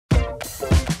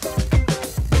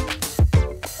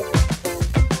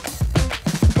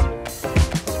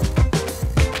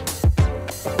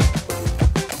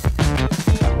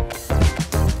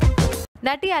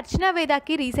నటి అర్చన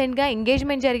వేదాకి రీసెంట్గా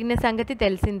ఎంగేజ్మెంట్ జరిగిన సంగతి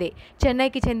తెలిసిందే.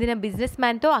 చెన్నైకి చెందిన బిజినెస్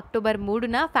మ్యాన్తో అక్టోబర్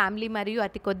 3న ఫ్యామిలీ మరియు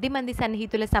అతి కొద్ది మంది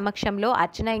సన్నిహితుల సమక్షంలో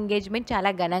అర్చన ఎంగేజ్మెంట్ చాలా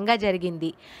ఘనంగా జరిగింది.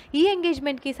 ఈ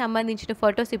ఎంగేజ్మెంట్కి సంబంధించిన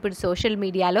ఫొటోస్ ఇప్పుడు సోషల్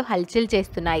మీడియాలో హల్చల్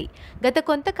చేస్తున్నాయి. గత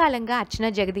కొంతకాలంగా అర్చన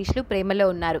జగదీష్లు ప్రేమలో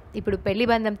ఉన్నారు. ఇప్పుడు పెళ్లి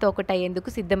బంధంతో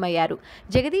ఒకటయ్యేందుకు సిద్ధమయ్యారు.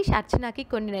 జగదీష్ అర్చనకి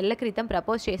కొన్ని నెలల క్రితం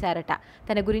ప్రపోజ్ చేశారట.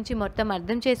 తన గురించి మొత్తం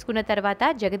అర్థం చేసుకున్న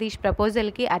తర్వాత జగదీష్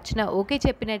ప్రపోజల్కి అర్చన ఓకే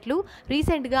చెప్పినట్లు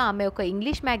రీసెంట్గా ఆమె ఒక ఇంగ్లీష్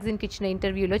మ్యాగజైన్కి ఇచ్చిన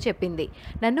ఇంటర్వ్యూలో చెప్పింది.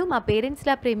 నన్ను మా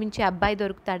పేరెంట్స్లా ప్రేమించే అబ్బాయి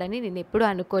దొరుకుతాడని నేను ఎప్పుడూ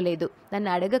అనుకోలేదు. నన్ను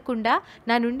అడగకుండా,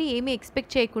 నా నుండి ఏమీ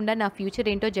ఎక్స్పెక్ట్ చేయకుండా నా ఫ్యూచర్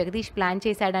ఏంటో జగదీష్ ప్లాన్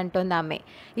చేశాడంటోంది ఆమె.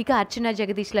 ఇక అర్చన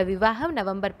జగదీష్ల వివాహం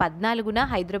నవంబర్ 14న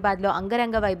హైదరాబాద్లో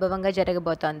అంగరంగ వైభవంగా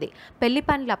జరగబోతోంది. పెళ్లి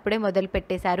పనులు అప్పుడే మొదలు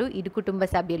పెట్టేశారు ఇరు కుటుంబ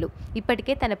సభ్యులు.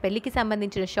 ఇప్పటికే తన పెళ్లికి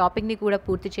సంబంధించిన షాపింగ్ని కూడా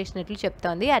పూర్తి చేసినట్లు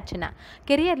చెప్తోంది అర్చన.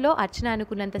 కెరియర్లో అర్చన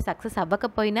అనుకున్నంత సక్సెస్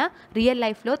అవ్వకపోయినా రియల్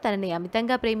లైఫ్లో తనని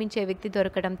అమితంగా ప్రేమించే వ్యక్తి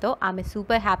దొరకడంతో ఆమె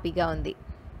సూపర్ హ్యాపీగా ఉంది.